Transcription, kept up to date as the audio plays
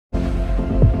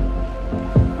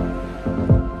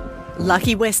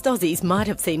Lucky West Aussies might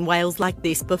have seen whales like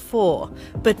this before,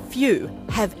 but few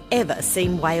have ever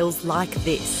seen whales like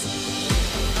this.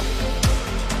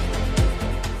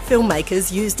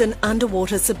 Filmmakers used an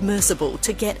underwater submersible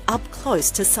to get up close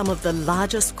to some of the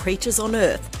largest creatures on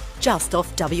Earth, just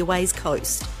off WA's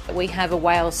coast. We have a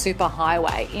whale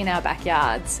superhighway in our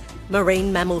backyards.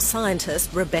 Marine mammal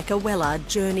scientist Bec Wellard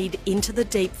journeyed into the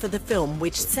deep for the film,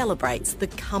 which celebrates the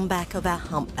comeback of our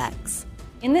humpbacks.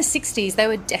 In the 60s, they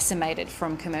were decimated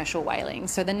from commercial whaling,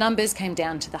 so the numbers came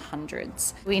down to the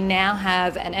hundreds. We now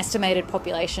have an estimated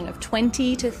population of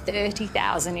 20 to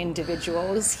 30,000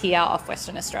 individuals here off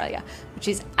Western Australia, which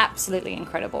is absolutely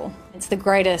incredible. It's the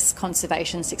greatest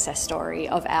conservation success story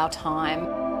of our time.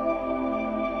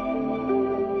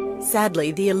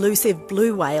 Sadly, the elusive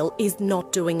blue whale is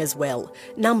not doing as well.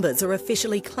 Numbers are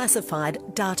officially classified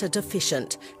data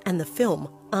deficient, and the film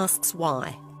asks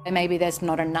why. Maybe there's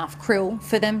not enough krill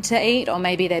for them to eat, or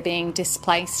maybe they're being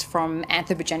displaced from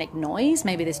anthropogenic noise.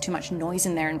 Maybe there's too much noise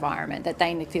in their environment that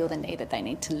they feel the need that they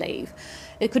need to leave.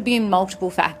 It could be in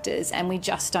multiple factors, and we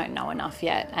just don't know enough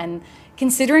yet. And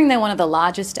considering they're one of the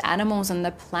largest animals on the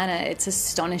planet, it's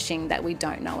astonishing that we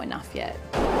don't know enough yet.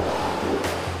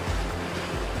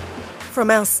 From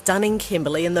our stunning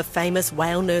Kimberley and the famous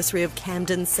whale nursery of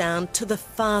Camden Sound to the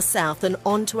far south and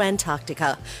on to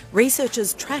Antarctica,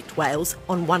 researchers tracked whales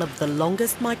on one of the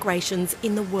longest migrations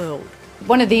in the world.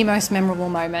 One of the most memorable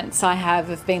moments I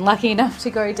have been lucky enough to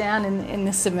go down in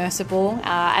the submersible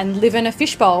and live in a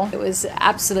fishbowl. It was an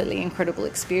absolutely incredible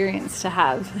experience to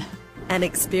have. An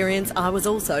experience I was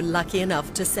also lucky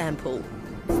enough to sample.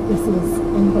 This is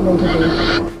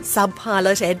unbelievable.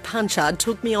 Sub-pilot Ed Punchard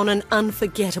took me on an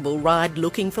unforgettable ride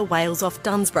looking for whales off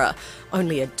Dunsborough,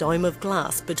 only a dome of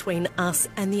glass between us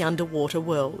and the underwater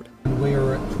world.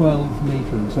 We're at 12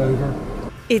 metres over.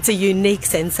 It's a unique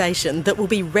sensation that will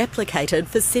be replicated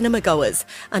for cinema goers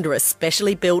under a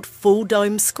specially built full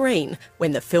dome screen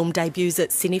when the film debuts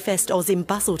at Cinefest Oz in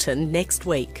Busselton next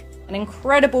week. An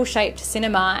incredible shaped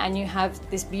cinema, and you have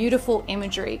this beautiful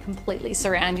imagery completely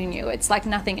surrounding you. It's like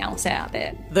nothing else out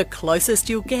there. The closest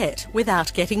you'll get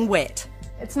without getting wet.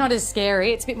 It's not as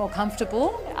scary, it's a bit more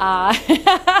comfortable,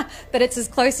 but it's as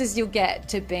close as you'll get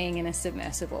to being in a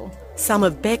submersible. Some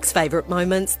of Bec's favourite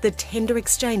moments, the tender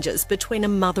exchanges between a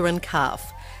mother and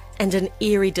calf, and an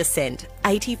eerie descent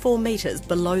 84 metres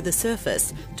below the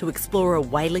surface to explore a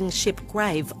whaling ship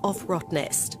grave off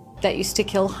Rottnest. That used to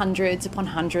kill hundreds upon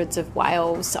hundreds of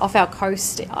whales off our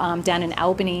coast down in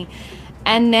Albany.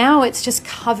 And now it's just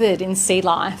covered in sea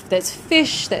life. There's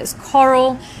fish, there's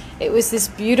coral. It was this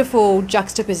beautiful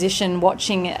juxtaposition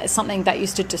watching something that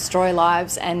used to destroy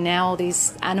lives, and now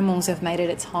these animals have made it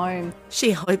its home.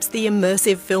 She hopes the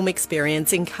immersive film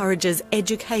experience encourages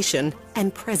education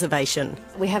and preservation.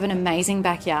 We have an amazing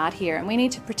backyard here and we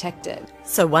need to protect it.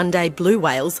 So one day blue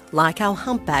whales, like our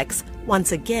humpbacks,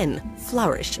 once again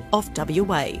flourish off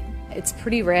WA. It's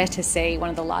pretty rare to see one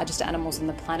of the largest animals on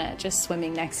the planet just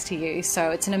swimming next to you,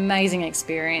 so it's an amazing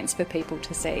experience for people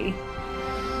to see.